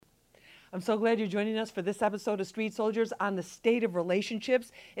I'm so glad you're joining us for this episode of Street Soldiers on the state of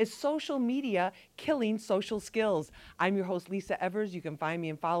relationships. Is social media killing social skills? I'm your host, Lisa Evers. You can find me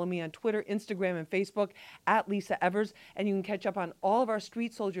and follow me on Twitter, Instagram, and Facebook at Lisa Evers. And you can catch up on all of our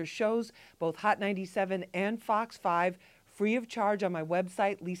Street Soldiers shows, both Hot 97 and Fox 5, free of charge on my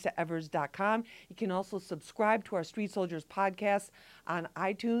website, lisaevers.com. You can also subscribe to our Street Soldiers podcast on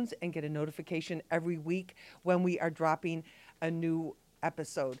iTunes and get a notification every week when we are dropping a new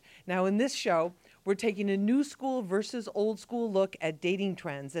episode. Now, in this show, we're taking a new school versus old school look at dating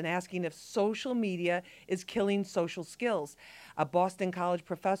trends and asking if social media is killing social skills. A Boston College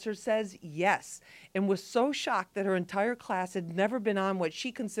professor says yes, and was so shocked that her entire class had never been on what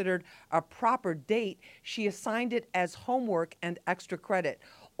she considered a proper date, she assigned it as homework and extra credit.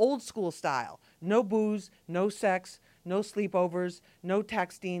 Old school style. No booze, no sex, no sleepovers, no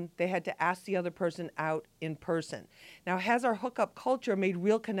texting. They had to ask the other person out in person. Now, has our hookup culture made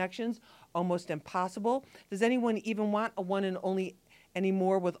real connections almost impossible? Does anyone even want a one and only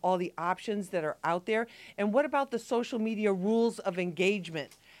anymore with all the options that are out there? And what about the social media rules of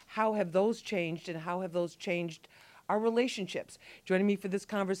engagement? How have those changed, and how have those changed our relationships? Joining me for this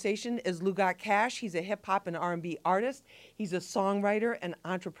conversation is Lou Got Cash. He's a hip hop and R&B artist. He's a songwriter and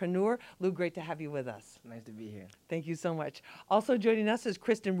entrepreneur. Lou, great to have you with us. Nice to be here. Thank you so much. Also joining us is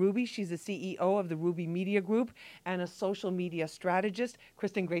Kristen Ruby. She's the CEO of the Ruby Media Group and a social media strategist.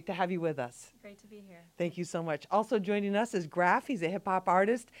 Kristen, great to have you with us. Great to be here. Thank you so much. Also joining us is Graf. He's a hip hop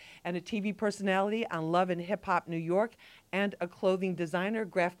artist and a TV personality on Love and Hip Hop New York, and a clothing designer.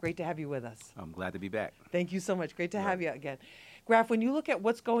 Graf, great to have you with us. I'm glad to be back. Thank you so much. Great to have you again. Graf, when you look at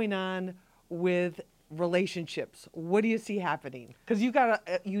what's going on with relationships, what do you see happening? Because you've got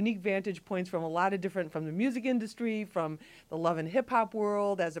a unique vantage points from a lot of different, from the music industry, from the love and hip hop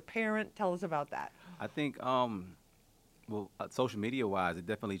world, as a parent. Tell us about that. I think, social media wise, it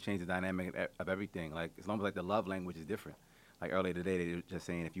definitely changed the dynamic of everything. Like, it's almost like the love language is different. Like earlier today, they were just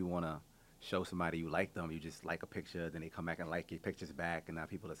saying if you want to show somebody you like them, you just like a picture, then they come back and like your pictures back, and now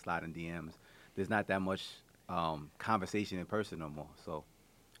people are sliding DMs. There's not that much conversation in person no more. So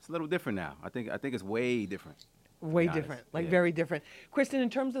it's a little different now. I think it's way different. Way different, like very different. Kristen, in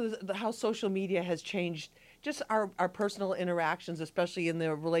terms of how social media has changed just our personal interactions, especially in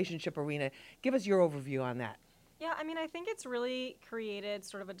the relationship arena, give us your overview on that. Yeah, I mean, I think it's really created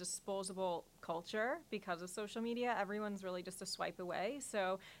sort of a disposable culture because of social media. Everyone's really just a swipe away.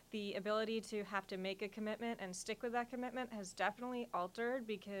 So the ability to have to make a commitment and stick with that commitment has definitely altered,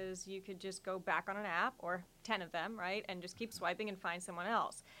 because you could just go back on an app, or 10 of them, right, and just keep swiping and find someone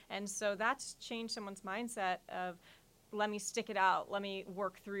else. And so that's changed someone's mindset of, let me stick it out, let me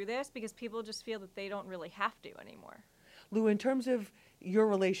work through this, because people just feel that they don't really have to anymore. Lou, in terms of your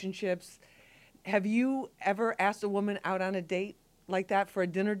relationships, have you ever asked a woman out on a date like that, for a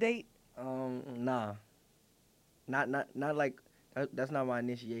dinner date? Nah. Not like, that's not my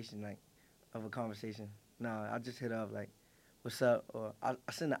initiation, like, of a conversation. Nah, I just hit up, like, what's up? Or I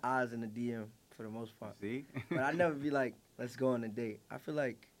send the eyes in the DM for the most part. See? But I never be like, let's go on a date. I feel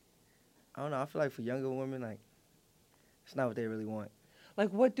like for younger women, like, it's not what they really want.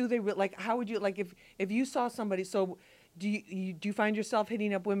 Like, what do they, like, how would you, like, if you saw somebody, so do you find yourself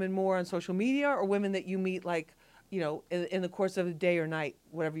hitting up women more on social media, or women that you meet, like, you know, in the course of the day or night,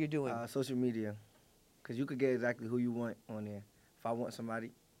 whatever you're doing? Social media, because you could get exactly who you want on there. If I want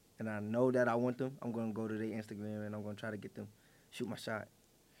somebody and I know that I want them, I'm going to go to their Instagram and I'm going to try to get them, shoot my shot.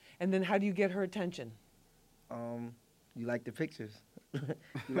 And then how do you get her attention? You like the pictures.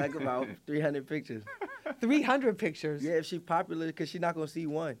 You like about 300 pictures. 300 pictures? Yeah, if she's popular, because she's not going to see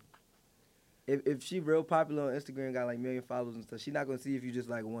one. If she real popular on Instagram, got like 1 million followers and stuff, she's not going to see if you just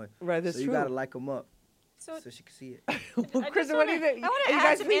like one. Right, that's true. So you got to like them up so she can see it. Well, Kristen, what do you think? I want Hey, to you add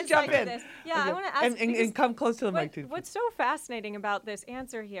guys some please jump insight in. to this. Yeah, Okay. I want to ask. And come close to the mic, too. What's so fascinating about this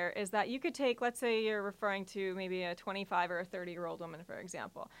answer here is that you could take, let's say you're referring to maybe a 25 or a 30-year-old woman, for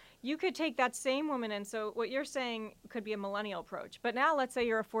example. You could take that same woman, and so what you're saying could be a millennial approach. But now let's say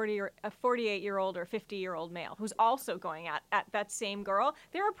you're a 48-year-old or 50-year-old male who's also going at that same girl.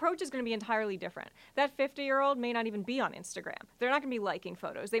 Their approach is going to be entirely different. That 50-year-old may not even be on Instagram. They're not going to be liking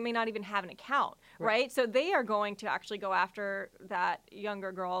photos. They may not even have an account, right? So they are going to actually go after that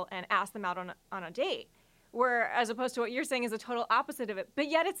younger girl and ask them out on a date. Where, as opposed to what you're saying, is the total opposite of it. But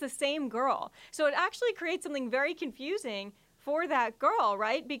yet it's the same girl. So it actually creates something very confusing for that girl,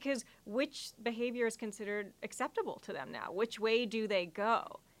 right? Because which behavior is considered acceptable to them now? Which way do they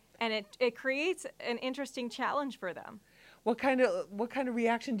go? And it creates an interesting challenge for them. What kind of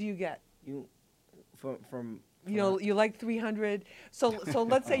reaction do you get? From You know, you like 300. So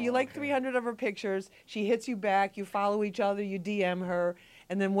let's say you like 300 of her pictures. She hits you back. You follow each other. You DM her,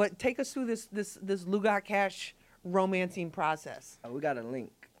 And then what? Take us through this Lou Got Cash romancing process. We got a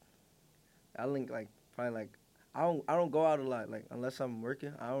link. I link like probably like I don't go out a lot, like unless I'm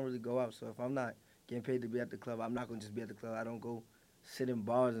working. I don't really go out. So if I'm not getting paid to be at the club, I'm not gonna just be at the club. I don't go sit in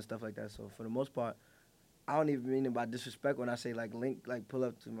bars and stuff like that. So for the most part, I don't even mean it by disrespect when I say like link, like pull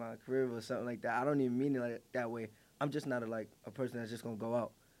up to my crib or something like that. I don't even mean it like that way. I'm just not a person that's just gonna go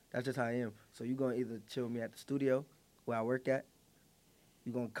out. That's just how I am. So you gonna either chill with me at the studio where I work at,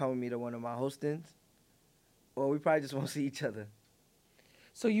 you gonna come with me to one of my hostings, or we probably just won't see each other.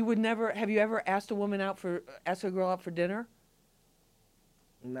 So you would never, have you ever asked a girl out for dinner?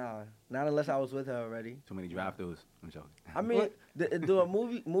 Nah, not unless I was with her already. Too many drive-throughs. I'm joking. I mean, do a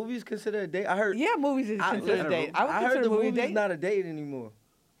movies consider a date? I heard. Yeah, movies is considered a date. I would I consider heard the movie a movies date. is not a date anymore.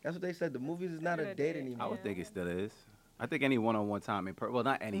 That's what they said. The movies is not a date I anymore. would think it still is. I think any one-on-one time well,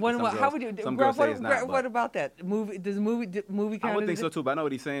 not any. How would you? Some Graf, girls say it's not. what about that movie? Does movie count? I would think as so too, but I know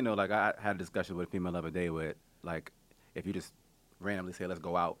what he's saying though. Like I had a discussion with a female the other day where, like, if you just randomly say let's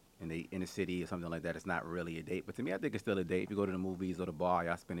go out in the city or something like that, it's not really a date. But to me, I think it's still a date. If you go to the movies or the bar,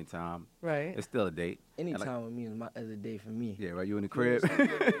 y'all spending time. Right. It's still a date. Any And, like, time with me is a date for me. Yeah, right. You in the crib.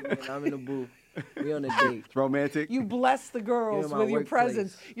 I'm in the booth. We on a date. It's romantic. You bless the girls in my with your workplace.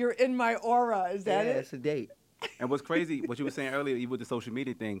 presence. You're in my aura. Is that Yeah, it? it's a date. And what's crazy, what you were saying earlier, even with the social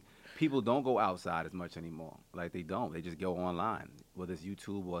media thing, people don't go outside as much anymore. Like they don't. They just go online. Whether it's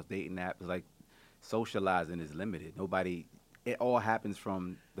YouTube or dating apps, it's like socializing is limited. It all happens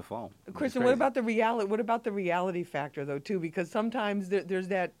from the phone. Kristen, what about the reality? What about the reality factor though too? Because sometimes there's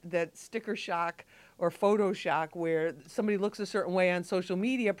that sticker shock or photo shock where somebody looks a certain way on social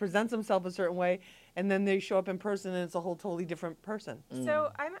media, presents themselves a certain way, and then they show up in person and it's a whole totally different person.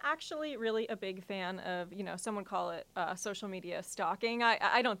 So I'm actually really a big fan of, someone call it social media stalking.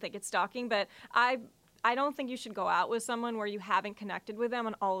 I don't think it's stalking, but I don't think you should go out with someone where you haven't connected with them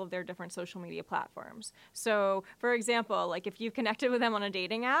on all of their different social media platforms. So, for example, like if you connected with them on a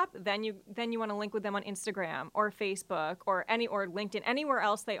dating app, then you want to link with them on Instagram or Facebook or LinkedIn, anywhere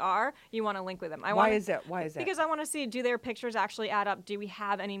else they are, you want to link with them. Why is that? Because I want to see, do their pictures actually add up? Do we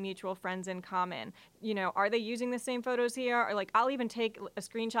have any mutual friends in common? Are they using the same photos here? Or like, I'll even take a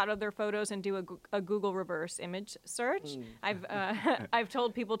screenshot of their photos and do a Google reverse image search. I've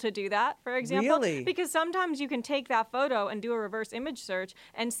told people to do that, for example. Really? Because sometimes you can take that photo and do a reverse image search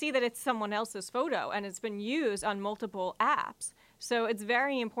and see that it's someone else's photo and it's been used on multiple apps. So it's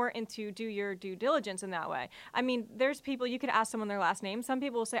very important to do your due diligence in that way. I mean, there's people, you could ask someone their last name. Some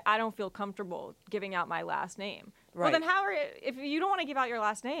people will say, I don't feel comfortable giving out my last name. Right. Well, then if you don't want to give out your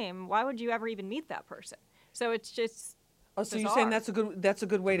last name, why would you ever even meet that person? So it's just Oh, so bizarre. you're saying that's a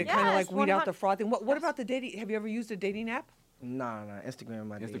good way to kind of Yes, like weed out the 100 fraud thing. What about the dating? Have you ever used a dating app? Nah, Instagram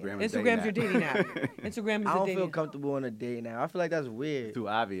my dating Instagram app. is Instagram's your dating dating app. Instagram is I a don't dating feel app. comfortable on a date now. I feel like that's weird. Too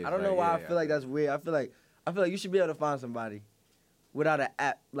obvious. I don't know right? why Yeah, I feel like that's weird. I feel like you should be able to find somebody without an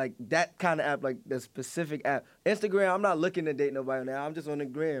app, like that kind of app, like the specific app. Instagram, I'm not looking to date nobody now. I'm just on the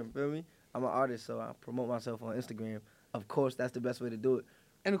gram, feel me? I'm an artist, so I promote myself on Instagram. Of course, that's the best way to do it.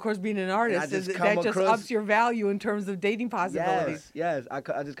 And of course, being an artist, just that come just across- ups your value in terms of dating possibilities. Yes. I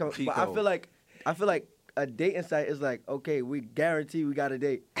just come. But I Pico. feel like a dating site is like, okay, we guarantee we got a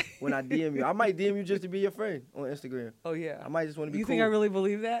date. When I DM you, I might DM you just to be your friend on Instagram. Oh yeah. I might just want to be You cool. think I really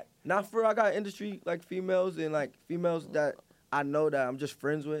believe that? Not for I got industry like females and like females that I know that I'm just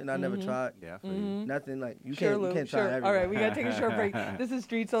friends with and I never tried. Yeah, I feel you. Nothing like you Sure, can't Lou. you can't try Sure. everything. All right, we gotta take a short break. This is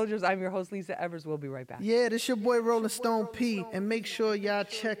Street Soldiers. I'm your host, Lisa Evers. We'll be right back. Yeah, this your boy Rolling Stone P, and make sure y'all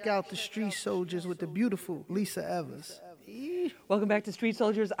check out the Street Soldiers with the beautiful Lisa Evers. Welcome back to Street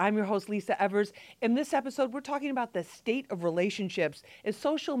Soldiers. I'm your host, Lisa Evers. In this episode, we're talking about the state of relationships. Is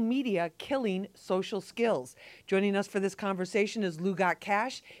social media killing social skills? Joining us for this conversation is Lou Got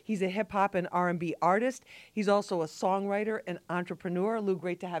Cash. He's a hip hop and R&B artist. He's also a songwriter and entrepreneur. Lou,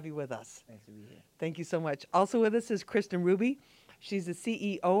 great to have you with us. Thanks to be here. Thank you so much. Also with us is Kristen Ruby. She's the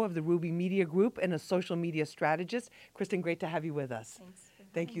CEO of the Ruby Media Group and a social media strategist. Kristen, great to have you with us. Thanks.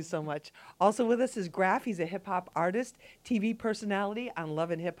 Thank you so much. Also with us is Graf. He's a hip hop artist, TV personality on Love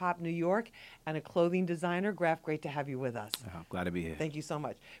and Hip Hop New York, and a clothing designer. Graf, great to have you with us. I'm glad to be here. Thank you so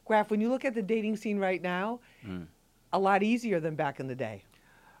much. Graf, when you look at the dating scene right now, a lot easier than back in the day.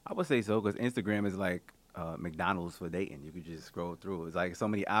 I would say so because Instagram is like McDonald's for dating. You could just scroll through. It's like so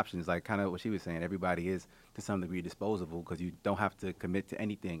many options. Like kind of what she was saying. Everybody is to some degree disposable because you don't have to commit to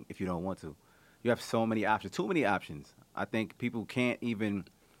anything if you don't want to. You have so many options, too many options. I think people can't even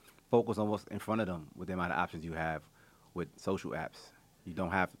focus on what's in front of them with the amount of options you have with social apps. You don't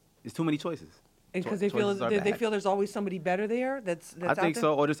have, it's too many choices. And because they feel choices are they bad. feel there's always somebody better there. That's I think out there?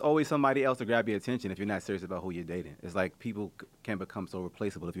 so, or there's always somebody else to grab your attention if you're not serious about who you're dating. It's like people can become so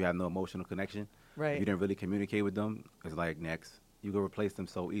replaceable if you have no emotional connection. Right. If you didn't really communicate with them, it's like next. You can replace them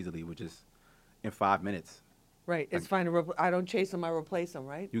so easily with just in 5 minutes. Right. It's fine to. I don't chase them. I replace them.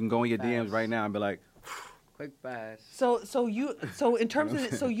 Right. You can go in your DMs Facts. right now and be like, Quick fast. So in terms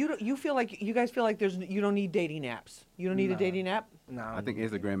of so you feel like you guys feel like you don't need dating apps. You don't need a Nah. dating app. Nah, I think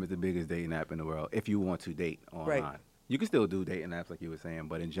Instagram is the biggest dating app in the world if you want to date online. Right. You can still do dating apps like you were saying,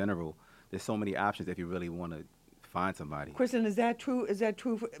 but in general, there's so many options if you really want to find somebody. Kristen, is that true? Is that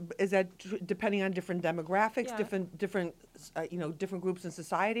true? Depending on different demographics, Yeah. different different groups in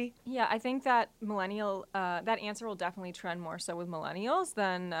society? Yeah, I think that that answer will definitely trend more so with millennials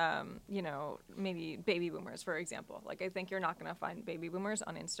than, maybe baby boomers, for example. Like, I think you're not going to find baby boomers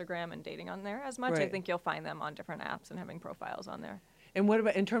on Instagram and dating on there as much. I Right. think you'll find them on different apps and having profiles on there. And what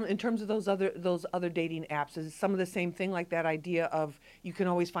about in terms of those other dating apps? Is it some of the same thing, like that idea of you can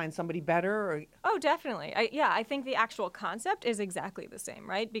always find somebody better? Or Oh, definitely. I think the actual concept is exactly the same,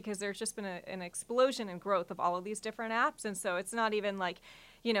 right? Because there's just been an explosion in growth of all of these different apps. And so it's not even like,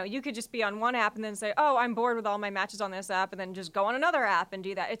 you could just be on one app and then say, oh, I'm bored with all my matches on this app, and then just go on another app and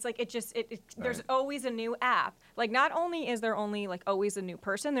do that. It's like, there's Right. always a new app. Like, not only is there only like always a new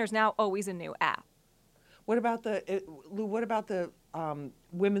person, there's now always a new app. what about Lou? What about the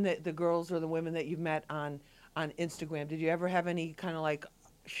women the girls or the women that you've met on Instagram? Did you ever have any kind of like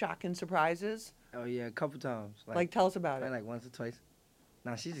shocking surprises? Oh yeah, a couple times. Like tell us about it. Like once or twice.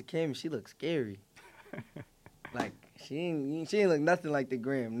 Nah, she just came. She looked scary. Like she ain't look nothing like the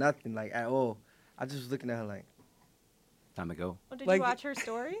gram, nothing like at all. I just was looking at her like, Time to go. Well, did Like- you watch her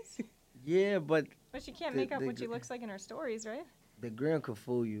stories? yeah, but But she can't The- make up the what she gr- looks like in her stories, right? the gram could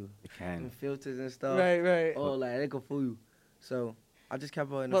fool you. It And can. filters and stuff. Right. Oh, like they could fool you. So I just kept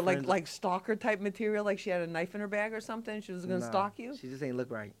her in the But friends. like stalker type material, like she had a knife in her bag or something. She was gonna Nah, stalk you. She just ain't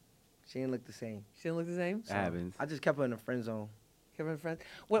look right. She ain't look the same. She didn't look the same. That happens. I just kept her in the friend zone. Kevin friend.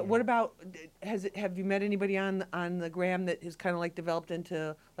 What about have you met anybody on the gram that has kind of like developed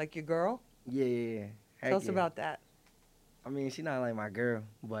into like your girl? Yeah. Heck Tell us yeah. about that. I mean, she not like my girl,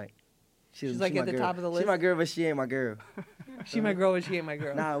 but She's like she at my the girl. top of the She list? my girl, but she ain't my girl. She my girl, or she ain't my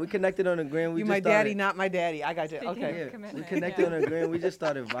girl. Nah, we connected on the gram. We you just my daddy, started- not my daddy. I got you. Speaking Okay. of Yeah, we commitment, connected yeah. on the gram. We just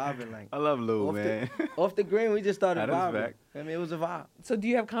started vibing like I love Lou, off man. off the gram. We just started That is vibing. fact. I mean, it was a vibe. So do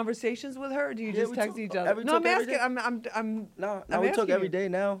you have conversations with her? Or do you Yeah, just we text talk- each other? every- No, I'm talk every asking. day. I'm. No, I'm we talk asking every you. day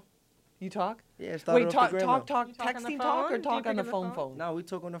now. You talk? Yeah, it started Wait, off the talk, gram now. You talk on the texting talk, or phone? Do you talk pick on the up the phone? phone? No, we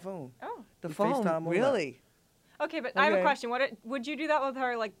talk on the phone. Oh. The We phone, FaceTime all that. really? Okay, but I have a Okay. question. Would you do that with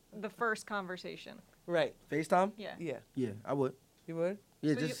her, like the first conversation? Right. FaceTime? Yeah. Yeah. Yeah, I would. You would?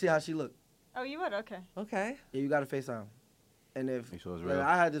 Yeah, So just you- to see how she look. Oh, you would? Okay. Okay. Yeah, you gotta FaceTime. And if Make sure it's like, real.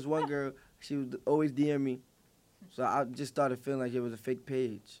 I had this one girl, she would always DM me, so I just started feeling like it was a fake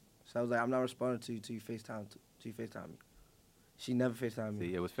page. So I was like, I'm not responding to you till you FaceTime me. She never FaceTime me.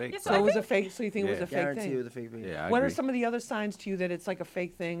 See, it was fake. Yeah, So I it was a think- fake. So you think it was Yeah. a fake Guarantee thing? it was a fake page. Yeah, I What agree. are some of the other signs to you that it's like a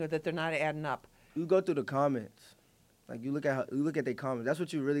fake thing or that they're not adding up? You go through the comments. Like you look at their comments. That's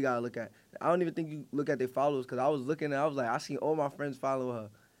what you really gotta look at. I don't even think you look at their followers because I was looking and I was like, I seen all my friends follow her.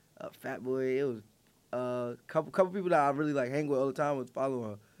 Fat Boy, it was couple people that I really like hang with all the time was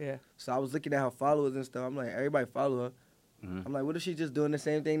following her. Yeah. So I was looking at her followers and stuff. I'm like, everybody follow her. Mhm. I'm like, what if she just doing the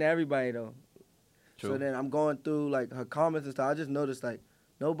same thing to everybody though? So True. then I'm going through like her comments and stuff. I just noticed like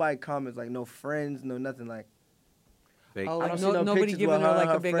nobody comments, like no friends, no nothing like. Fake. Oh, I like don't see no nobody pictures giving with her her, like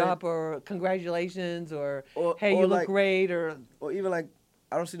a her big friend. up or congratulations or Or, hey, or you look like, great or Or even like,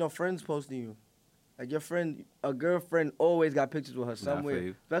 I don't see no friends posting you. Like your friend, a girlfriend always got pictures with her for somewhere.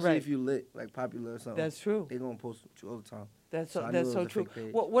 you. Especially Right. if you lit, like popular or something. that's true. They gonna post with you all the time. That's So so, I knew that's it so was a true. fake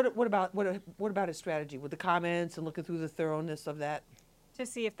page. What about his strategy with the comments and looking through the thoroughness of that? To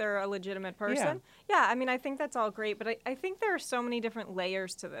see if they're a legitimate person? Yeah, I mean, I think that's all great, but I think there are so many different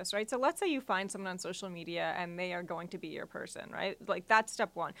layers to this, right? So let's say you find someone on social media and they are going to be your person, right? Like, that's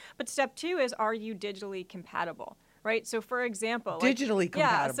step one. But step two is, are you digitally compatible? Right, so for example, Digitally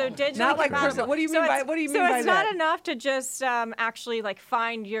Yeah, so compatible. digitally Not like compatible. person- what do you So mean by- it's- what do you so mean by it's that? not enough to just actually like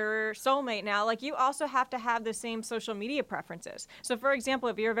find your soulmate now. Like you also have to have the same social media preferences. So for example,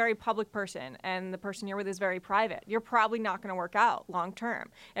 if you're a very public person and the person you're with is very private, you're probably not going to work out long term.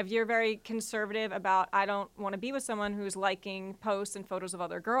 If you're very conservative about I don't want to be with someone who's liking posts and photos of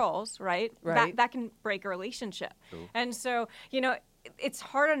other girls, right? Right. That can break a relationship. True. And so, it's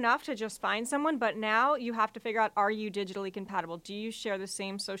hard enough to just find someone, but now you have to figure out, are you digitally compatible? Do you share the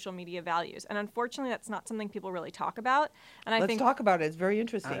same social media values? And unfortunately, that's not something people really talk about. And I Let's think talk about it. It's very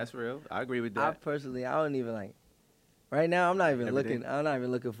interesting. That's real. I agree with I that. personally, I don't even like. Right now, I'm not even Everything. looking. I'm not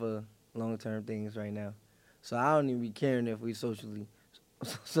even looking for long-term things right now. So I don't even be caring if we social media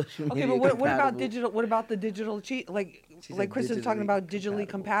Okay, but what about compatible. digital? What about the digital cheat? She Like said Kristen's talking digitally about digitally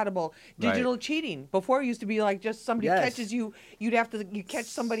compatible. Digital cheating. Before it used to be like just somebody Yes. catches you, you catch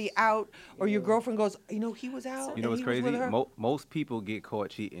somebody out, or your girlfriend goes, he was out. You know and what's he was crazy? with her." Most people get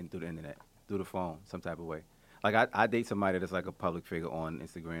caught cheating through the internet, through the phone, some type of way. Like I date somebody that's like a public figure on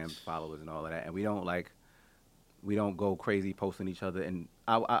Instagram, followers and all of that, and we don't go crazy posting each other. And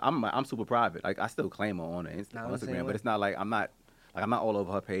I'm super private. Like I still claim her on Nah, I'm the same Instagram, way. but it's not like I'm not all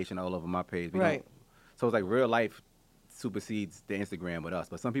over her page and all over my page. We Right. don't- So it's like real life supersedes the Instagram with us.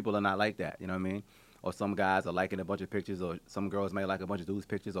 But some people are not like that. You know what I mean? Or some guys are liking a bunch of pictures, or some girls may like a bunch of dudes'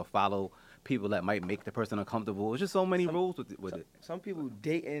 pictures, or follow people that might make the person uncomfortable. There's just so many rules with it. Some people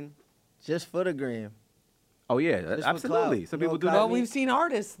dating just for the gram. Oh yeah, Just for absolutely. clout. Some You know people do what that Well, I mean- we've seen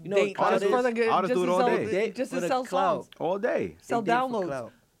artists You know date what just clout for the is? Artists just do it to all sell, day. just For to the sell clout. songs, all day, sell They date for downloads.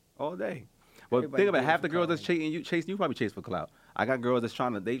 clout. all day. Well, Everybody think about it. dating Half the for girls clout. that's chasing you probably chase for clout. I got girls that's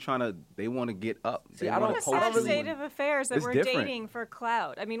they want to get up. See, They I wanna don't- What post a sad really- state of affairs that It's we're different. dating for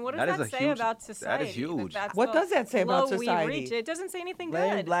clout. I mean, what does That is that a say huge- about that is society? huge. That's What the does that say about low society? We reach? It doesn't say anything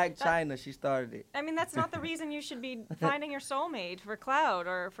Blame good. Black China. She started it. I mean, that's not the reason you should be finding your soulmate for clout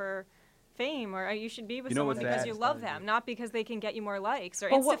or for fame, or you should be with You know someone what's because sad? you love them, not because they can get you more likes or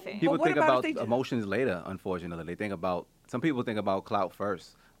But Insta what- fame. People what think about about if they- emotions later. Unfortunately, some people think about clout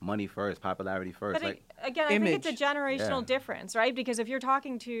first, money first, popularity first. But Like again, I think it's a Image. generational Yeah. difference, right? Because if you're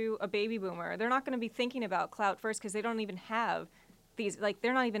talking to a baby boomer, they're not going to be thinking about clout first because they don't even have these, like,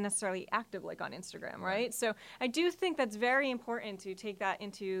 they're not even necessarily active like on Instagram, right? So I do think that's very important to take that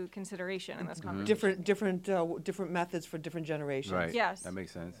into consideration in this conversation. Different methods for different generations. right. Yes. That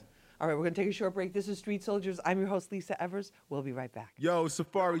makes sense. All right, we're going to take a short break. This is Street Soldiers. I'm your host, Lisa Evers. We'll be right back. Yo,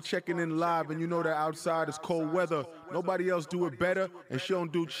 Safari checking in live, and you know that outside is cold weather. Nobody else do it better, and she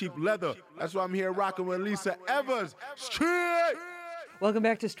don't do cheap leather. That's why I'm here rocking with Lisa Evers. Street! Welcome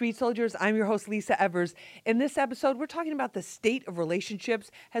back to Street Soldiers. I'm your host, Lisa Evers. In this episode, we're talking about the state of relationships.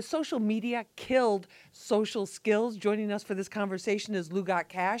 Has social media killed social skills? Joining us for this conversation is Lou Got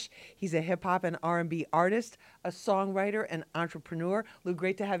Cash. He's a hip hop and R&B artist, a songwriter, and entrepreneur. Lou,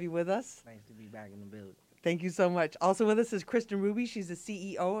 great to have you with us. Nice to be back in the building. Thank you so much. Also with us is Kristen Ruby. She's the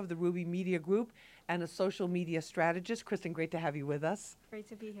CEO of the Ruby Media Group and a social media strategist. Kristen, great to have you with us. Great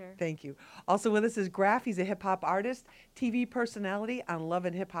to be here. Thank you. Also with us is Graf. He's a hip hop artist, TV personality on Love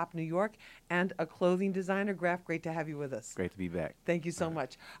and Hip Hop New York, and a clothing designer. Graf, great to have you with us. Great to be back. Thank you so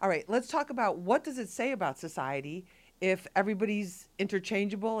much. All right, let's talk about what does it say about society if everybody's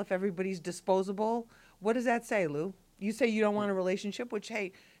interchangeable, if everybody's disposable. What does that say, Lou? You say you don't want a relationship, which,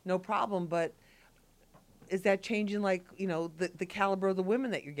 hey, no problem, but is that changing, like, the caliber of the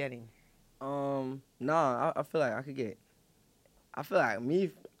women that you're getting? Nah, I feel like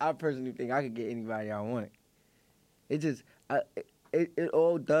I personally think I could get anybody I want. It just, it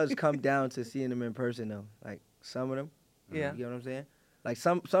all does come down to seeing them in person though. Like some of them, Yeah. you get what I'm saying? Like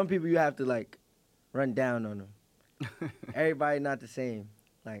some people you have to like run down on them. Everybody not the same.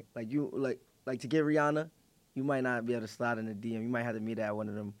 Like to get Rihanna, you might not be able to slide in the DM. You might have to meet her at one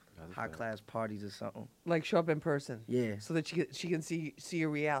of them That's high fair. class parties or something. Like show up in person, Yeah. so that she can see your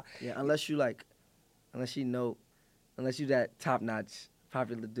reality. Yeah, unless you that top notch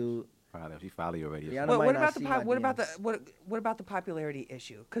popular dude. Probably if you follow you already. or Yeah, I something. might What not about the see my what about the DMs. what about the popularity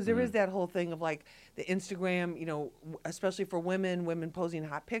issue? Because there is that whole thing of like the Instagram, especially for women posing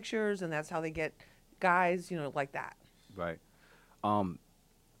hot pictures, and that's how they get guys, like that. Right.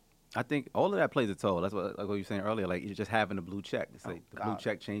 I think all of that plays a toll. That's what you were saying earlier. Like you're just having a blue check. It's like the blue God.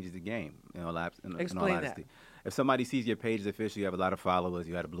 check changes the game. In all Explain that. honesty. If somebody sees your page is official, you have a lot of followers,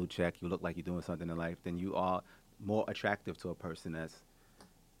 you had a blue check, you look like you're doing something in life, then you are more attractive to a person that's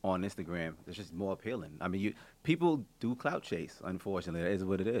on Instagram. It's just more appealing. I mean, people do clout chase. Unfortunately, that is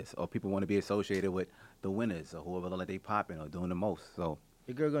what it is. Or people want to be associated with the winners or whoever like they popping or doing the most. So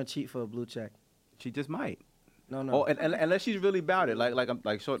Your girl gonna cheat for a blue check. she just might. No. Oh, and unless she's really about it,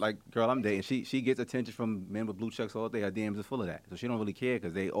 girl I'm dating, she gets attention from men with blue checks all day. Her DMs are full of that, so she don't really care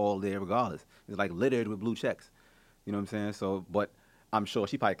because they all there regardless. It's like littered with blue checks. You know what I'm saying? So, but I'm sure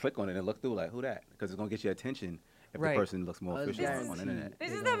she probably click on it and look through like, who that? Because it's gonna get your attention if Right. the person looks more official This on the internet.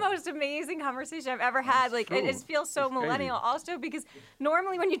 This is the most amazing conversation I've ever had. Like, it feels so It's crazy. millennial also because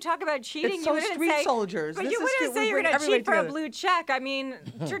normally when you talk about cheating, It's you so wouldn't Street say, Soldiers. But This you is wouldn't Street- say we you're bring going to everybody cheat for a together. blue check. I mean,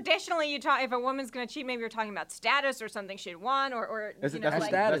 traditionally, if a woman's going to cheat, maybe you're talking about status or something she'd won or That's, you know, that's, like,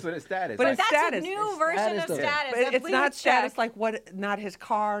 status. that's what it's status. But like, it's that's status. a new It's version status, of though. status. But a it's blue not status check. like not his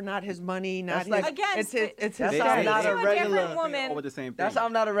car, not his money, not That's his. like- Again, it's his that's status. how I'm Speak not to a a regular- different woman. over the same thing. That's how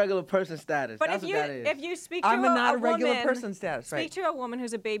I'm not a regular person status. But That's if what that is. you speak to I'm a a not a regular woman- person status, Speak right? to a woman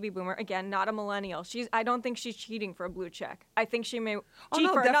who's a baby boomer, again, not a millennial. I don't think she's cheating for a blue check. I think she may cheat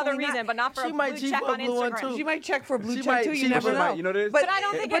no, for another definitely not. reason, but not for She a might blue cheat check for a on blue one, Instagram. too. She might check for a blue She check might too. You cheat never for- know. You know this? But I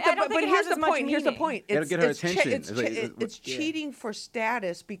don't think it here's has the as much point. Here's the meaning. point. It'll get her It's attention. It's, It's like- it's cheating for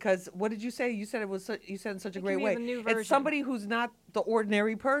status because what did you say? You said it was. You said in such a It great can be way. the new It's version. somebody who's not the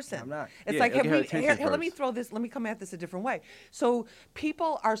ordinary person. I'm not. It's Yeah, like it'll have get her we, attention here, let me first. throw this. Let me come at this a different way. So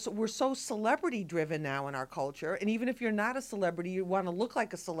people we're so celebrity driven now in our culture, and even if you're not a celebrity, you want to look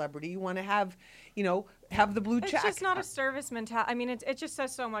like a celebrity. You want to have, have the blue It's check. just not a service mentality. I mean, it just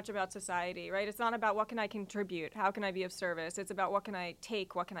says so much about society, right? It's not about what can I contribute, how can I be of service. It's about what can I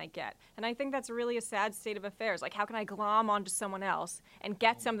take, what can I get. And I think that's really a sad state of affairs. Like, how can I glom onto someone else and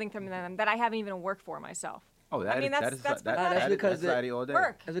get something from them that I haven't even worked for myself? Oh, that I mean, is that's that pathetic. is because society all day.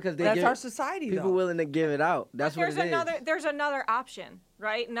 Work. That's because they That's give our society, People though. willing to give it out. That's But what it is. there's another option,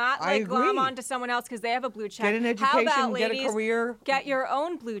 right? Not I like glom agree. onto someone else because they have a blue check. Get an How education, about, get a ladies, career. get your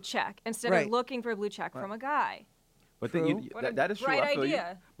own blue check instead Right. of looking for a blue check from a guy. But True. then What a that is true. bright I feel you.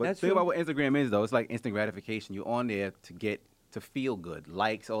 idea. But That's think true. about what Instagram is, though. It's like instant gratification. You're on there to feel good,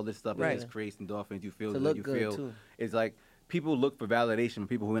 likes, all this stuff. Right. It just creates endorphins. You feel To good. look You good, feel. too. It's like people look for validation from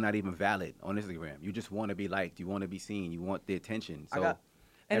people who are not even valid on Instagram. You just want to be liked. You want to be seen. You want the attention. I So. got-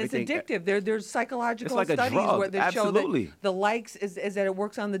 And it's everything- addictive. There's psychological It's like a studies drug, where they absolutely. show that the likes is that it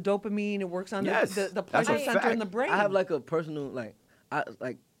works on the dopamine, it works on Yes, the that's pleasure a center in fact. the brain. I have like a personal I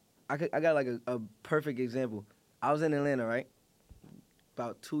got like a perfect example. I was in Atlanta, right?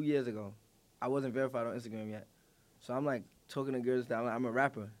 About 2 years ago. I wasn't verified on Instagram yet. So I'm like talking to girls that I'm a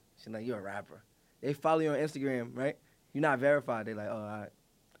rapper. She's like, you're a rapper. They follow you on Instagram, right? You're not verified. They're like, oh, all right.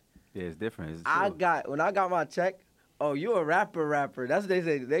 Yeah, it's different. It's When I got my check, oh, you a rapper. That's what they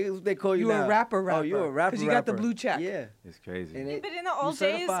say. They call you You now. a rapper. Oh, you a rapper. 'Cause you got the rapper. blue check. Yeah. It's crazy. And But in the you old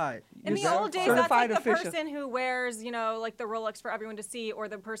days, certified. in You the old days, certified. that's like Certified the official. person who wears, like the Rolex for everyone to see, or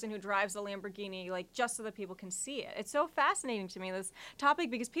the person who drives the Lamborghini, like just so that people can see it. It's so fascinating to me, this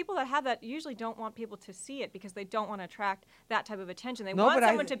topic, because people that have that usually don't want people to see it because they don't want to attract that type of attention. They want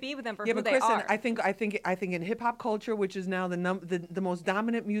someone to be with them for yeah, who but they Kristen, are. I think in hip hop culture, which is now the most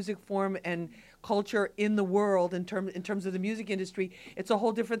dominant music form and culture in the world in terms of the music industry, it's a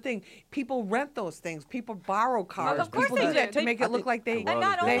whole different thing. People rent those things. People borrow cars. of course People they do do. that to They- make it look like they And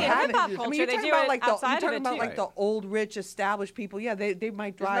not they only in have hip-hop it. culture, you're they talking do about it like outside of you're talking it, about too. like the old rich established people. Yeah, they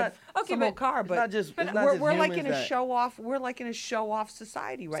might drive Okay, some but old car, it's but not just- it's not we're, just we're like humans in a that- show off. We're like in a show off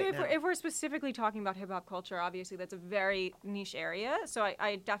society right So if now. if we're specifically talking about hip hop culture, obviously that's a very niche area. So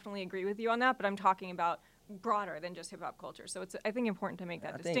I definitely agree with you on that. But I'm talking about broader than just hip hop culture. So it's I think important to make that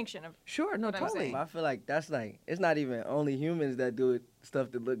I think- distinction of Sure, no, what I'm totally. saying. I feel like that's like it's not even only humans that do it,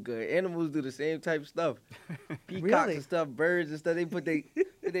 stuff to look good. Animals do the same type of stuff. Peacocks Really? and stuff, birds and stuff. They put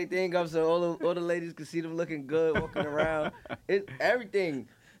they thing up so all the ladies can see them looking good walking around. It's everything.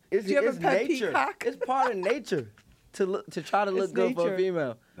 It's, Do you have a it's pet nature. peacock? It's part of nature to try to look It's good for nature. a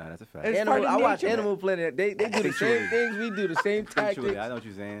female. Nah, that's a fact. It's part Animal, of I watch nature. Animal Planet. They do the same Intuitively. things we do, the same tactics, Truly, I know what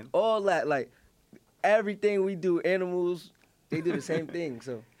you're saying. all that. Like everything we do, animals. They do the same thing.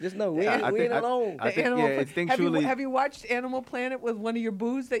 So just know we I ain't think- alone. I think, yeah, instinctually. Have you watched Animal Planet with one of your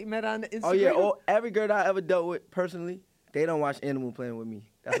boos that you met on Instagram? Oh yeah, every girl that I ever dealt with personally, they don't watch Animal Planet with me.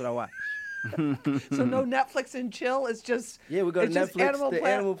 That's what I watch. So no Netflix and chill. It's just Yeah, we go to it's just Netflix. Animal The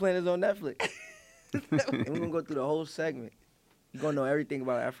Planet. Animal Planet is on Netflix, and we're gonna go through the whole segment. You're gonna know everything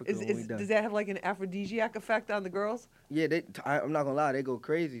about Africa when we done. Does that have like an aphrodisiac effect on the girls? Yeah, I'm not gonna lie, they go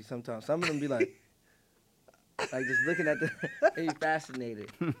crazy sometimes. Some of them be like just looking at they be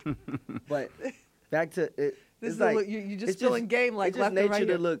fascinated. But back to it. This It's is like, you just it's spilling game like it's just left nature and right. to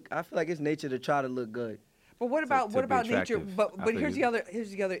here. look. I feel like it's nature to try to look good. But what about to what be about nature? attractive. But I but feel here's you.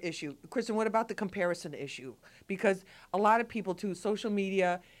 the other issue, Kristen. What about the comparison issue? Because a lot of people too, social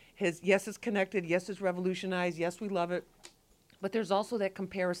media it's connected, yes, it's revolutionized, yes, we love it. But there's also that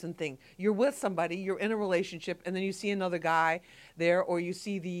comparison thing. You're with somebody, you're in a relationship, and then you see another guy there, or you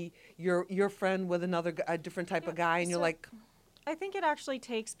see your friend with a different type of guy, and you're so- like, I think it actually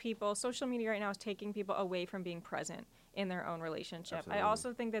takes people, social media right now is taking people away from being present in their own relationship. Absolutely. I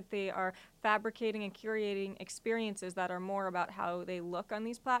also think that they are fabricating and curating experiences that are more about how they look on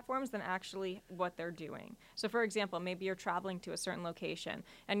these platforms than actually what they're doing. So for example, maybe you're traveling to a certain location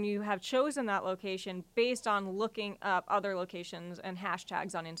and you have chosen that location based on looking up other locations and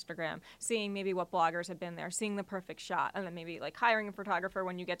hashtags on Instagram, seeing maybe what bloggers have been there, seeing the perfect shot, and then maybe like hiring a photographer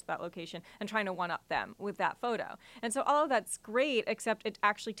when you get to that location and trying to one-up them with that photo. And so all of that's great, except it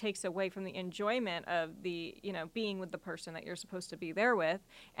actually takes away from the enjoyment of the, being with the person that you're supposed to be there with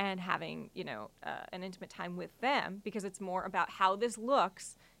and having, an intimate time with them, because it's more about how this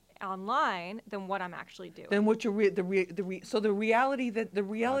looks online than what I'm actually doing. Then what you're so the reality totally that's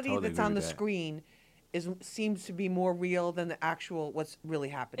agree on the with that. screen seems to be more real than the actual what's really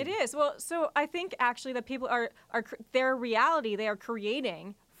happening. It is. Well, so I think actually that people are their reality they are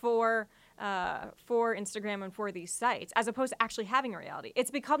creating for Instagram and for these sites, as opposed to actually having a reality.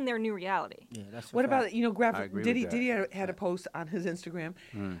 It's become their new reality. Yeah, that's a What fact. about, you know, Graf, I agree Diddy with that. Diddy had a post on his Instagram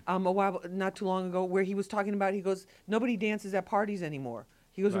not too long ago where he was talking about, he goes, nobody dances at parties anymore.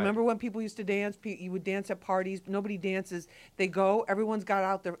 He goes, Right. remember when people used to dance? You would dance at parties. Nobody dances. They go. Everyone's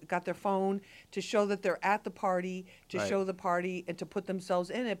got their phone to show that they're at the party, to Right. show the party, and to put themselves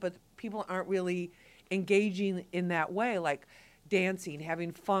in it. But people aren't really engaging in that way, like dancing,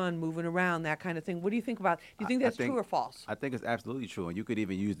 having fun, moving around, that kind of thing. What do you think about? Do you think that's true or false? I think it's absolutely true, and you could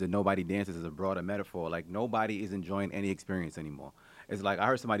even use the nobody dances as a broader metaphor. Like nobody is enjoying any experience anymore. It's like I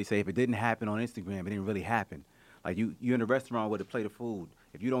heard somebody say, if it didn't happen on Instagram, it didn't really happen. Like you're in a restaurant with a plate of food.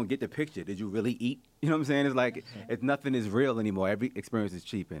 If you don't get the picture, did you really eat? You know what I'm saying? It's like it's nothing is real anymore. Every experience is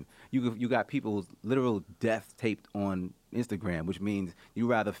cheap, and you got people's literal death taped on Instagram, which means you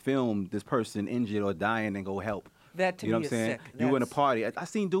rather film this person injured or dying than go help. That to You know me what I'm is saying? sick. You in a That's- party. I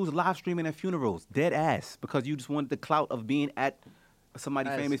seen dudes live streaming at funerals, dead ass, because you just wanted the clout of being at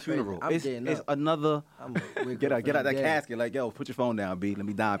somebody's That's famous crazy. funeral. I'm It's getting up. another. I'm a wake Get up out from that the dead. casket. Like, yo, put your phone down, B. Let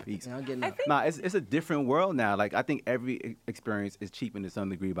me die in peace. Yeah, I'm getting I up. think Nah, it's a different world now. Like, I think every experience is cheapened to some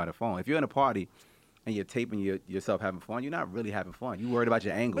degree by the phone. If you're in a party and you're taping yourself having fun, you're not really having fun. You're worried about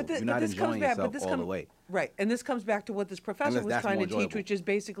your angle. You're not enjoying yourself all the way. Right, and this comes back to what this professor Unless was that's trying more to teach, enjoyable. which is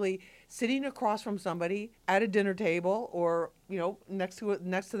basically sitting across from somebody at a dinner table, or next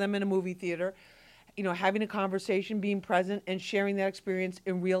to them in a movie theater, having a conversation, being present, and sharing that experience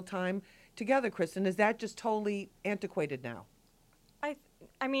in real time together. Kristen, is that just totally antiquated now?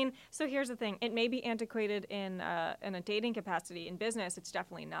 I mean, so here's the thing. It may be antiquated in a dating capacity. In business, it's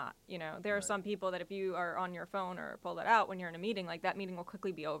definitely not. There are some people that if you are on your phone or pull that out when you're in a meeting, like that meeting will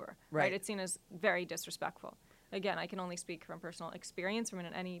quickly be over. Right. It's seen as very disrespectful. Again, I can only speak from personal experience from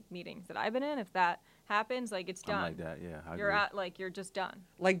any meetings that I've been in. If that happens, like it's done. I'm like that, yeah. I You're agree. you're just done.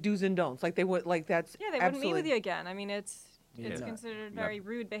 Like do's and don'ts, like they would, like that's Yeah, they wouldn't meet with you again. I mean, it's Yeah. considered No. very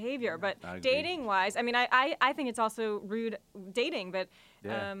rude behavior. But I agree. dating wise, I mean, I think it's also rude dating. But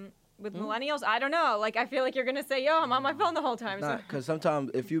Yeah. with millennials, I don't know. Like I feel like you're gonna say, "Yo, I'm on my phone the whole time." Nah, So because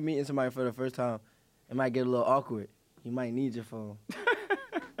sometimes if you're meeting somebody for the first time, it might get a little awkward. You might need your phone.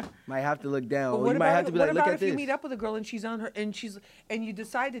 Might have to look down. But Or what you might about, have to be what like, look about at if this. you meet up with a girl and she's on her and you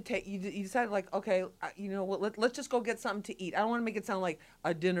decide to take you decide like, okay, let's just go get something to eat. I don't want to make it sound like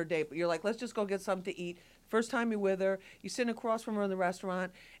a dinner date, but you're like, let's just go get something to eat. First time you're with her, you're sitting across from her in the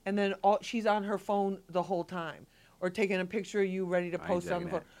restaurant, and then she's on her phone the whole time, or taking a picture of you ready to I ain't post on the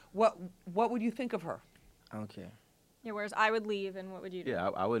digging phone. What would you think of her? I don't care. yeah, whereas I would leave, and what would you do? Yeah,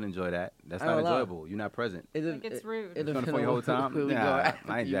 I wouldn't enjoy that. That's I not ain't gonna lie. enjoyable. You're not present. Like, it's rude. It You're on depends the phone the whole on time? where we Nah, go I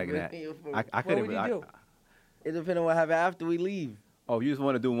after ain't you jacking bring that. your phone. I What couldn't. would you do? It depends on what happens after we leave. Oh, you just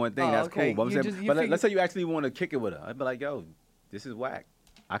want to do one thing. Oh, That's okay. cool. But, I'm You saying, just- you but figure- let's say you actually want to kick it with her. I'd be like, yo, this is whack.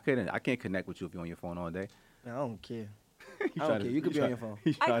 I can't connect with you if you're on your phone all day. Man, I don't care. You I don't care. You could be on your phone.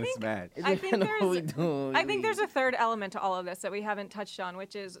 He's I trying to think- smash. It I think depends on what we there's- doing. I think there's a third element to all of this that we haven't touched on,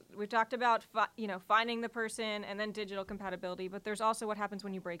 which is we've talked about finding the person and then digital compatibility, but there's also what happens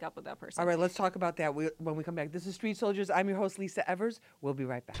when you break up with that person. All right, let's talk about that when we come back. This is Street Soldiers. I'm your host, Lisa Evers. We'll be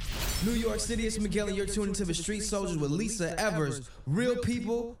right back. New York City, it's Miguel, and you're tuning to the Street Soldiers with Lisa Evers. Real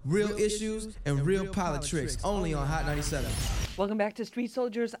people, real issues, and real politics. Only on Hot 97. Welcome back to Street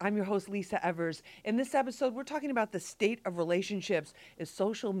Soldiers. I'm your host, Lisa Evers. In this episode, we're talking about the state of relationships. Is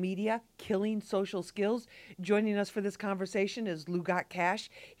social media killing social skills? Joining us for this conversation is Lou Got Cash.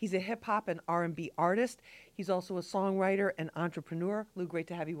 He's a hip hop and R&B artist. He's also a songwriter and entrepreneur. Lou, great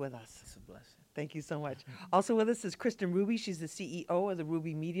to have you with us. It's a blessing. Thank you so much. Also with us is Kristen Ruby. She's the CEO of the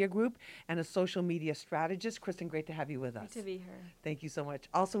Ruby Media Group and a social media strategist. Kristen, great to have you with us. Good to be here. Thank you so much.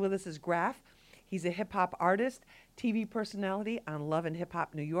 Also with us is Graf. He's a hip hop artist, TV personality on Love and Hip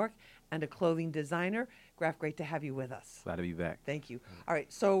Hop New York, and a clothing designer. Graf, great to have you with us. Glad to be back. Thank you. All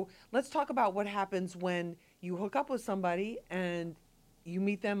right, so let's talk about what happens when you hook up with somebody and you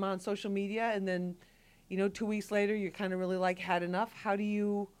meet them on social media, and then, 2 weeks later, you're kind of really like had enough. How do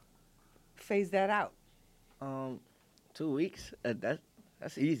you phase that out? 2 weeks.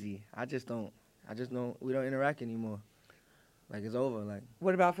 That's easy. I just don't. We don't interact anymore. Like it's over. Like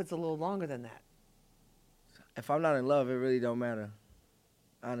What about if it's a little longer than that? if I'm not in love, it really don't matter.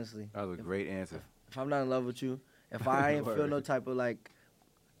 Honestly. That was a great answer. If I'm not in love with you, if I ain't feel Word. no type of like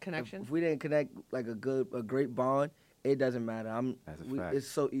Connection? if we didn't connect like a great bond, it doesn't matter. That's a fact. It's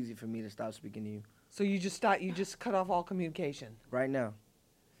so easy for me to stop speaking to you So you just cut off all communication. right now.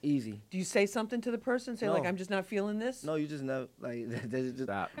 Easy. Do you say something to the person? Say like, No. I'm just not feeling this. No, you just never like. There's just,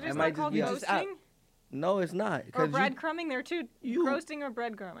 Stop. But It it's might not just called be just out. ghosting No, it's not. or 'Cause you- breadcrumbing. There are two, you- ghosting or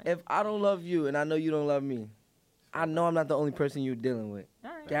breadcrumbing. if I don't love you and I know you don't love me, I know I'm not the only person you're dealing with.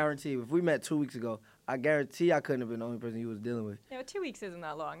 All right. Guarantee. If we met 2 weeks ago, I guarantee I couldn't have been the only person you was dealing with. Yeah, but 2 weeks isn't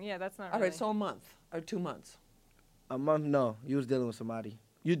that long. Yeah, that's not All really. right, so a month or 2 months. A month, no. You was dealing with somebody.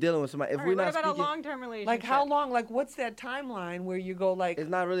 You dealing with somebody. If All we're right, not what about speaking, a long-term relationship? Like how long? Like what's that timeline where you go like? it's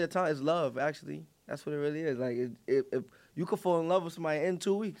not really a time. It's love, actually. That's what it really is. Like, if you could fall in love with somebody in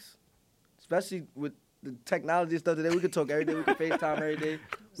 2 weeks, especially with the technology and stuff today, we could talk every day. We could FaceTime every day.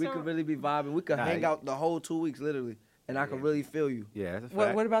 We So- could really be vibing. We could Nah, hang you- out the whole 2 weeks, literally, and I could really feel you. Yeah, that's a What,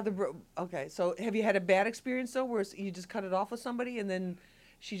 fact. what about okay, so have you had a bad experience though, where you just cut it off with somebody and then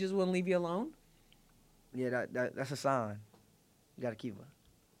she just wouldn't leave you alone? Yeah, that's a sign. You gotta keep her.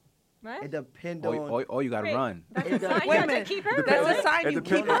 What? It depends Or, on. or you got to Wait, run. That's It a does- sign. Wait You a have to minute. keep her. That's really? a sign It you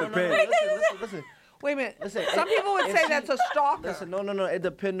depends, keep it her. depends. Listen. Wait a minute. Listen, Some people would if say she- that's a stalker. Listen, no. It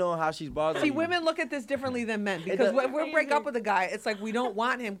depends on how she's bothering See, you. women look at this differently than men because does- when we break up with a guy, it's like we don't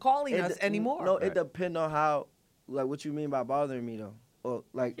want him calling us anymore. No, Right. it depends on how, like, what you mean by bothering me though. Or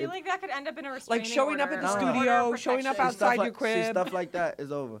like, I feel it- like that could end up in a Like restraining showing up at order the or studio, order of showing up protection. stuff outside your like, crib. stuff like that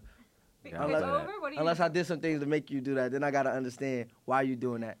is over. It's Unless- over? What do you Unless mean? I did some things to make you do that, then I gotta understand why you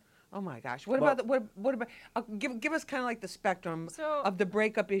doing that. Oh my gosh! What But- about what about? Give us kind of like the spectrum So- of the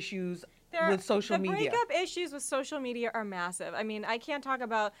breakup issues with social the media. breakup issues with social media are massive. I mean, I can't talk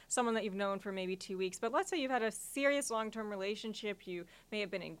about someone that you've known for maybe 2 weeks, but let's say you've had a serious long-term relationship. You may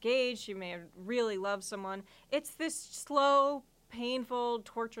have been engaged. You may have really loved someone. It's this slow, painful,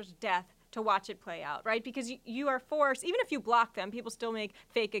 torturous death to watch it play out, right? Because you are forced, even if you block them, people still make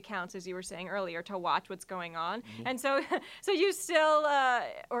fake accounts, as you were saying earlier, to watch what's going on. And so, so you still,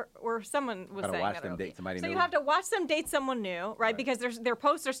 or someone was Gotta saying watch that them earlier. date somebody so new. you have to watch them date someone new, right? Because their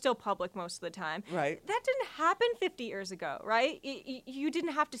posts are still public most of the time. Right. That didn't happen 50 years ago, right? You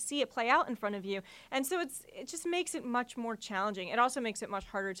didn't have to see it play out in front of you. And so it just makes it much more challenging. It also makes it much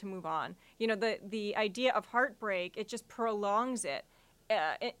harder to move on. You know, the idea of heartbreak, it just prolongs it.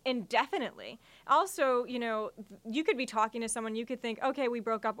 Indefinitely. Also, you know, you could be talking to someone, you could think, okay, we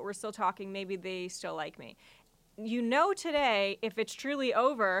broke up, but we're still talking. Maybe they still like me. You know today if it's truly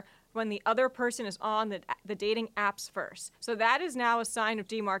over when the other person is on the dating apps first. So that is now a sign of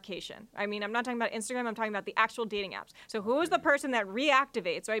demarcation. I mean, I'm not talking about Instagram, I'm talking about the actual dating apps. So who is the person that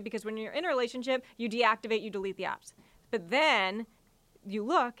reactivates, right? Because when you're in a relationship, you deactivate, you delete the apps. But then you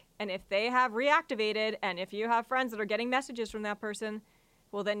look, and if they have reactivated, and if you have friends that are getting messages from that person,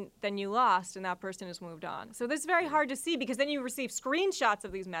 well, then you lost, and that person has moved on. So this is very hard to see because then you receive screenshots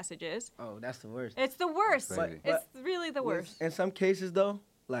of these messages. Oh, that's the worst. It's the worst. Crazy. It's really the worst. In some cases though,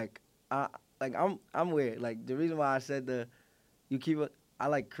 I'm weird. Like the reason why I said I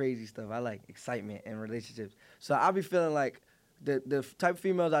like crazy stuff. I like excitement in relationships. So I be feeling like the type of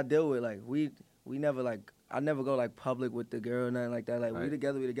females I deal with, like we never like, I never go like public with the girl or nothing like that. Like we Right.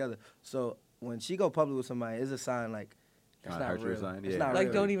 together. So when she go public with somebody, it's a sign like it's Trying to not hurt you or real. something? It's Yeah. not Like,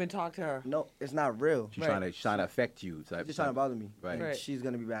 real. don't even talk to her. No, it's not real. She's trying to affect you. She's just trying to bother me. Right. And Right. she's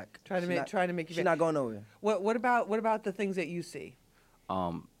gonna be back. Trying to make you. She's not going nowhere. What about the things that you see?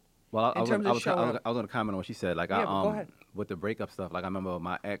 Well, In I was terms of showing going up. to comment on what she said. Like, Yeah, but go ahead. with the breakup stuff, like I remember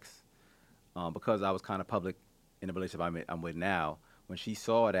my ex, because I was kind of public in the relationship I'm with now. When she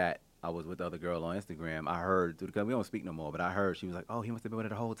saw that I was with the other girl on Instagram, I heard, because we don't speak no more, but I heard she was like, "Oh, he must have been with her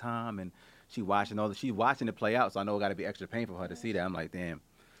the whole time," and she's watching it play out. So I know it got to be extra painful for her to see that. I'm like, damn,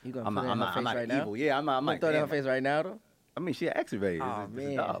 You gonna I'm put not, it in I'm her not, face I'm not right now? evil. Yeah, I'm I'm like, throw it in her damn. face right now though. I mean, she aggravated. Aw, It's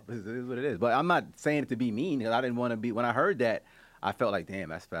man. up. It is what it is. But I'm not saying it to be mean, because I didn't want to be. When I heard that, I felt like, damn,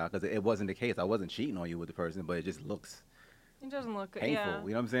 that's foul, because it wasn't the case. I wasn't cheating on you with the person, but it just looks It doesn't look good. painful. Yeah. You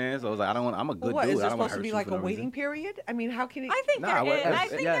know what I'm saying? So I was like, I don't want. I'm a good What dude. is I there don't want supposed to hurt be you like for a no waiting reason. period? I mean, how can it? I think Nah, there is. I yes,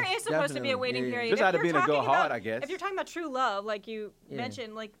 think yes, there is supposed to be a definitely. waiting Yeah. period. Just If had to you're be in a good talking heart, about- I guess. If you're talking about true love, like you Yeah.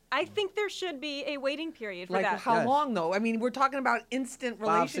 mentioned, like I think there should be a waiting period for Like that. how Yes. long though? I mean, we're talking about instant 5-6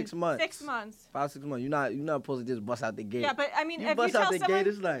 relations. months. 6 months. 5-6 months. You're not supposed to just bust out the gate. Yeah, but I mean, you if you bust tell out the someone, gate,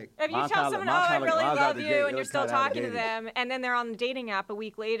 it's like if you My tell college- someone, my oh, I college- really when I was out love the you, gate, it and you're was still kinda out the talking to gate. them, and then they're on the dating app a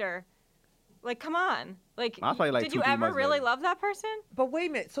week later, like, come on, like, I'll play, like, did 2-3 you ever months really later. love that person? But wait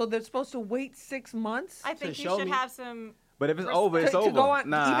a minute. So they're supposed to wait 6 months I think you show should me. have some. But if it's Respect. over, it's to over. go on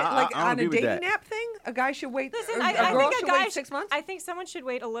Nah, even like I don't on a agree with dating that. app thing? A guy should wait. Listen, or I a girl think a should guy wait 6 months. I think someone should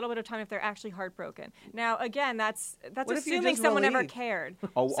wait a little bit of time if they're actually heartbroken. Now, again, that's What if you're assuming just someone ever relieved? cared.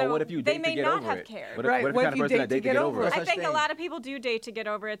 Or So what if you they date may to get not over have it? cared. What if, Right, what if what you're if the you kind of person date that to date to get get over over it? it? I such think a thing. lot of people do date to get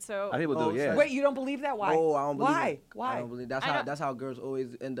over it. So I think people do, yeah. such- Wait, you don't believe that? Why? Oh, I don't believe Why? it. Why? I don't believe that's I how don't- that's how girls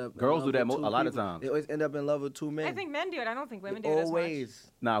always end up. in Girls love do that with two a lot of people. times. They always end up in love with two men. I think men do it. I don't think women do it as much.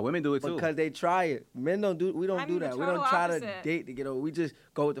 Always. Nah, women do it too. because they try it. Men don't do. We don't I'm do the that. We total don't try to opposite. date to get over. We just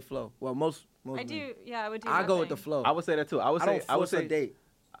go with the flow. Well, most I men. do. Yeah, I would do. I go with the nothing. flow. I would say that too. I would I say don't I would force a say date.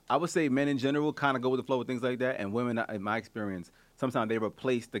 I would say men in general kind of go with the flow with things like that, and women, in my experience, sometimes they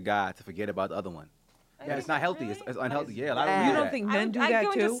replace the guy to forget about the other one. Yeah, It's not healthy. really? It's unhealthy. Yeah, a lot of Yeah. women You do don't that. think I men would- do I'd that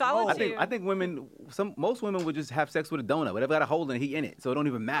go into too? solitude. I think most women would just have sex with a donut. Whatever got a hole in it, he in it, so it don't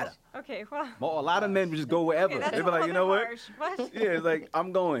even matter. Okay, well. A lot of men would just go wherever. Okay, that's They a be like, little you know bit what? harsh. What? Yeah, it's like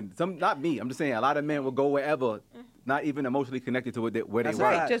I'm going. Not me. I'm just saying a lot of men will go wherever, not even emotionally connected to where they That's were.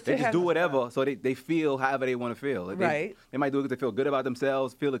 right, just They to just have- do whatever, so they feel however they want to feel. Like, Right. They might do it because they feel good about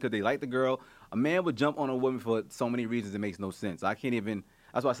themselves, feel it because they like the girl. A man would jump on a woman for so many reasons it makes no sense. I can't even.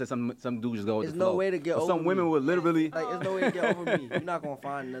 That's why I said some dudes just go with There's the no flow. way to get But over some women me. would literally. Like, there's no way to get over me. You're not gonna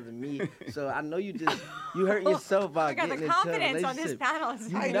find another me. So I know you hurt yourself by I got getting the into a confidence on this relationship. panel. It's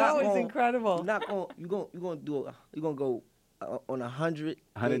You I not know, it's gonna- incredible. You're not gonna you're gonna go on 100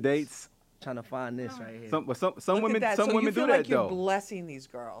 dates. trying to find this right here. Some Look women at that. some so women you feel do like that you're though. blessing these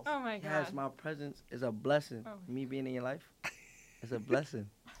girls. Oh my god. Yes, my presence is a blessing. Oh. Me being in your life, it's a blessing.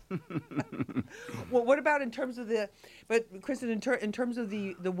 Well, what about in terms of but Kristen, in terms of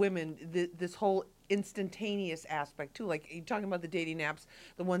the women, this whole instantaneous aspect too, like you're talking about the dating apps,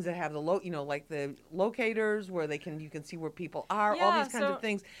 the ones that have the like the locators where you can see where people are, all Yeah, these kinds so- of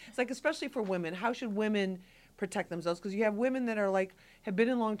things. It's like, especially for women, how should women protect themselves? Because you have women that are like, have been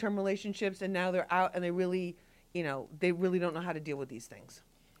in long-term relationships and now they're out and they really don't know how to deal with these things.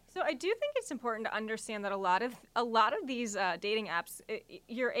 So I do think it's important to understand that a lot of these dating apps,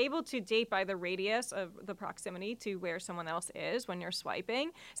 you're able to date by the radius of the proximity to where someone else is when you're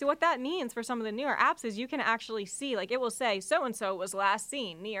swiping. So what that means for some of the newer apps is you can actually see, like it will say so and so was last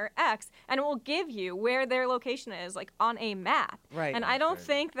seen near X, and it will give you where their location is, like on a map. Right. And I don't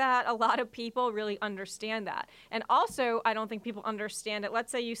think that a lot of people really understand that. And also, I don't think people understand it.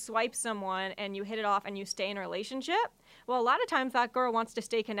 Let's say you swipe someone and you hit it off and you stay in a relationship. Well, a lot of times that girl wants to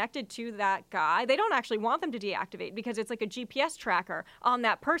stay connected to that guy. They don't actually want them to deactivate because it's like a GPS tracker on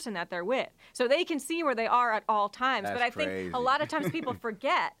that person that they're with. So they can see where they are at all times. That's but I think crazy. a lot of times people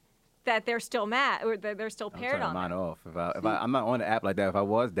forget that they're still mad or that they're still I'm paired turning on mine them. off. I'm not on the app like that. If I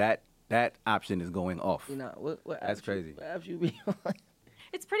was, that option is going off. You know what? That's apps crazy. What apps you be on?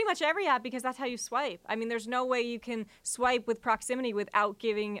 It's pretty much every app because that's how you swipe. I mean, there's no way you can swipe with proximity without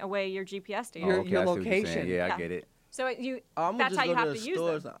giving away your GPS data. Your- okay, your I see what you're saying. location. Yeah, Yeah. I get it. So I'm that's gonna how just you go have to to the use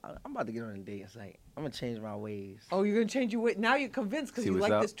stores. them. I'm about to get on a dating site. I'm gonna change my ways. Oh, you're gonna change your way now. You're convinced because See you what's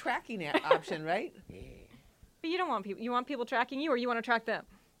like up? this tracking option, right? But you don't want people. You want people tracking you, or you want to track them.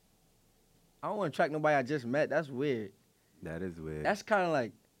 I don't want to track nobody I just met. That's weird. That is weird. That's kind of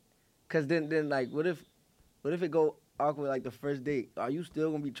like, cause then like, what if it go awkward like the first date? Are you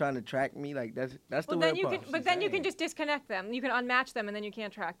still gonna be trying to track me? Like that's the Well, weird then you part. can. But then you can just disconnect them. You can unmatch them, and then you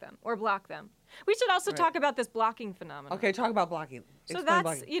can't track them or block them. We should also Right. talk about this blocking phenomenon. Okay, talk about blocking. So Explain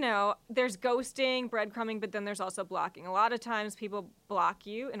that's, blocking. there's ghosting, breadcrumbing, but then there's also blocking. A lot of times people block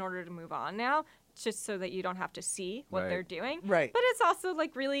you in order to move on now, just so that you don't have to see what Right. they're doing. Right. But it's also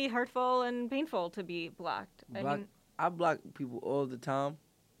like really hurtful and painful to be blocked. I block people all the time,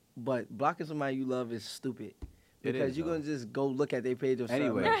 but blocking somebody you love is stupid. It Because is, you're though. gonna just go look at their page or something.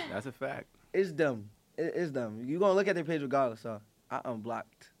 Anyway, that's a fact. It's dumb. It's dumb. You're gonna look at their page regardless. So I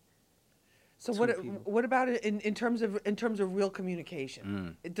unblocked. So two people. what about it in terms of real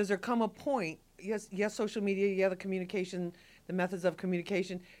communication? Does there come a point? Yes, social media, yeah, the communication, the methods of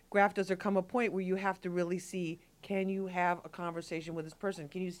communication. Graph, does there come a point where you have to really see, can you have a conversation with this person?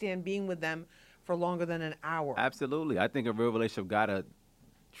 Can you stand being with them for longer than an hour? Absolutely. I think a real relationship gotta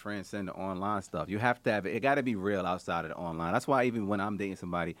transcend the online stuff. You have to have it. It gotta be real outside of the online. That's why even when I'm dating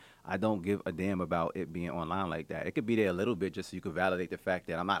somebody, I don't give a damn about it being online like that. It could be there a little bit just so you could validate the fact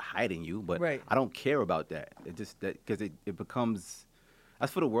that I'm not hiding you, but Right. I don't care about that. It just that because it becomes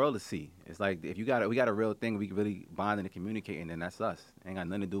that's for the world to see. It's like if we got a real thing, we can really bond and communicate, and then that's us. Ain't got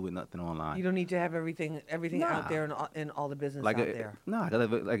nothing to do with nothing online. You don't need to have everything Nah. out there and all the business like out there. Nah, 'cause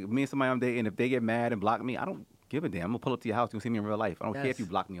like me and somebody I'm dating, if they get mad and block me, I don't give a damn. I'm gonna pull up to your house. You can see me in real life. I don't care if you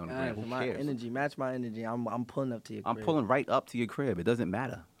block me on the gram. Who my cares? energy, match my energy. I'm pulling up to your I'm crib. pulling right up to your crib. It doesn't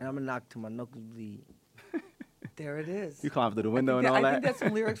matter. And I'm gonna knock till my knuckles bleed. There it is. You climb through the window and all I that. think that's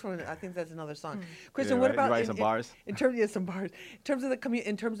some lyrics from. I think that's another song. Hmm. Kristen, Yeah, what right. about You write some bars? In terms, yeah, some bars. In terms of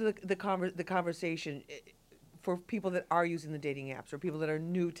the conversation, for people that are using the dating apps or people that are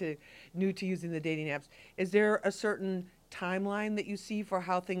new to using the dating apps, is there a certain timeline that you see for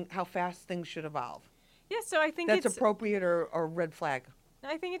how fast things should evolve? Yeah, so I think That's it's appropriate or red flag.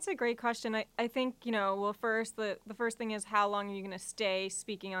 I think it's a great question. I think, well, first, the first thing is how long are you going to stay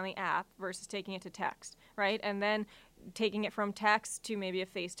speaking on the app versus taking it to text, right? And then taking it from text to maybe a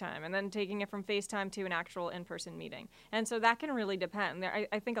FaceTime, and then taking it from FaceTime to an actual in-person meeting. And so that can really depend.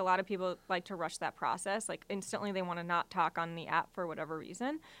 I think a lot of people like to rush that process. Like instantly they want to not talk on the app for whatever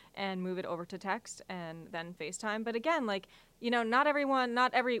reason and move it over to text and then FaceTime. But again, like,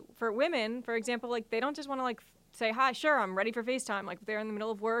 for women, for example, like they don't just want to like say, hi, sure, I'm ready for FaceTime. Like if they're in the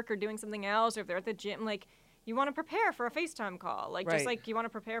middle of work or doing something else, or if they're at the gym, like you want to prepare for a FaceTime call, like just like you want to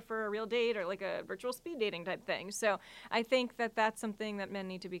prepare for a real date or like a virtual speed dating type thing. So I think that that's something that men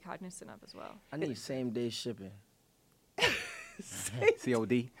need to be cognizant of as well. I need same-day shipping.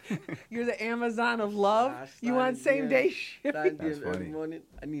 COD. You're the Amazon of love. You want same-day shipping? That's funny. Every morning,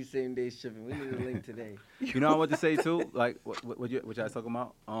 I need same-day shipping. We need a link today. You know what to say too? Like what you guys talking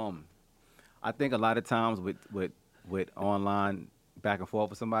about? I think a lot of times with online back and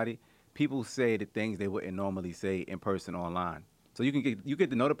forth with somebody, people say the things they wouldn't normally say in person online. So you get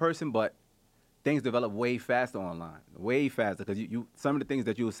to know the person, but things develop way faster online, way faster, because you some of the things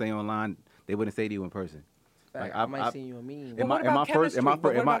that you would say online they wouldn't say to you in person. Like, I might send you a meme. Well,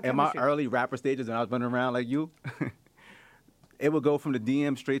 In my early rapper stages when I was running around like you, it would go from the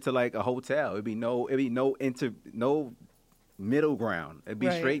DM straight to like a hotel. It'd be no middle ground. It'd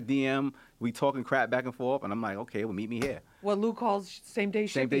be straight DM. We talking crap back and forth, and I'm like, okay, well, meet me here. What Lou calls same-day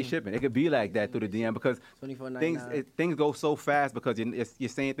shipping. Same-day shipping. It could be like that through the DM because things go so fast because you're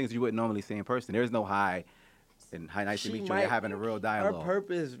saying things you wouldn't normally say in person. There's no hi, and hi, nice to meet you. You're having a real dialogue. Her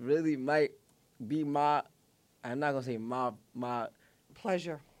purpose really might be I'm not gonna say my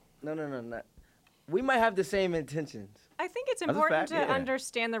pleasure. No. We might have the same intentions. I think it's important to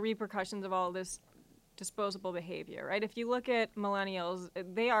understand the repercussions of all this disposable behavior, right? If you look at millennials,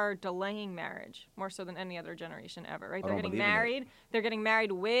 they are delaying marriage more so than any other generation ever, right? They're getting married. They're getting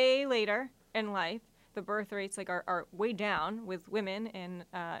married way later in life. The birth rates are way down with women in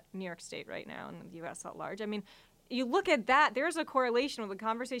New York State right now and the U.S. at large. I mean, you look at that, there's a correlation with the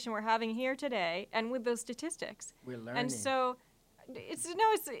conversation we're having here today and with those statistics. We're learning. And so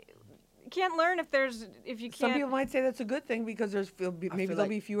you can't learn if you can't. Some people might say that's a good thing because there'll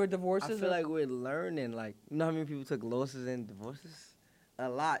be fewer divorces. I feel like we're learning. Like, you know how many people took losses and divorces? A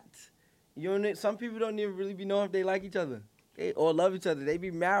lot. Some people don't even really be knowing if they like each other or love each other. They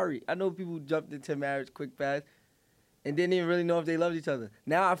be married. I know people who jumped into marriage quick fast and didn't even really know if they loved each other.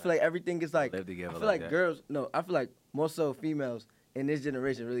 Now I feel like everything is like, I feel like girls, I feel like more so females in this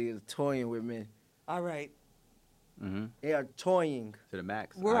generation really is toying with men. All right. Mm-hmm. They are toying to the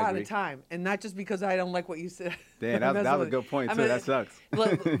max. We're out of time, and not just because I don't like what you said. Damn, that was a good point too. That sucks.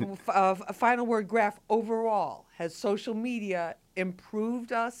 A final word, Graf. Overall, has social media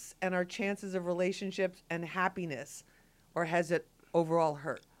improved us and our chances of relationships and happiness, or has it overall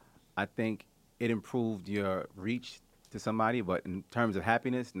hurt? I think it improved your reach to somebody, but in terms of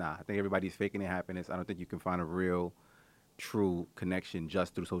happiness, nah. I think everybody's faking their happiness. I don't think you can find a real, true connection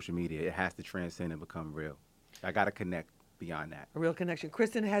just through social media. It has to transcend and become real. I got to connect beyond that. A real connection.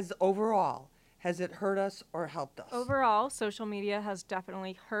 Kristen, has it hurt us or helped us? Overall, social media has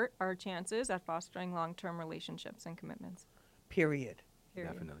definitely hurt our chances at fostering long-term relationships and commitments. Period.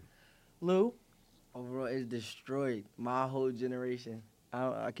 Definitely. Lou? Overall, it's destroyed my whole generation.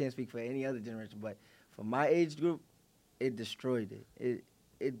 I can't speak for any other generation, but for my age group, it destroyed it.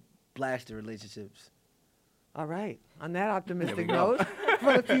 It blasted relationships. All right. On that optimistic note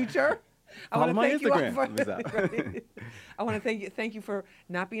for the future. I want to thank you for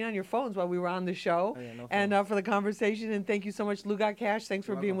not being on your phones while we were on the show, and for the conversation. And thank you so much, Lou Got Cash. Thanks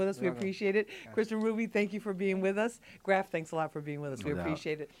for being with us. We appreciate it. Kristen Ruby, thank you for being with us. Graf, thanks a lot for being with us. We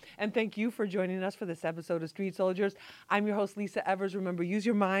appreciate it. And thank you for joining us for this episode of Street Soldiers. I'm your host, Lisa Evers. Remember, use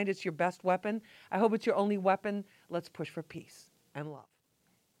your mind. It's your best weapon. I hope it's your only weapon. Let's push for peace and love.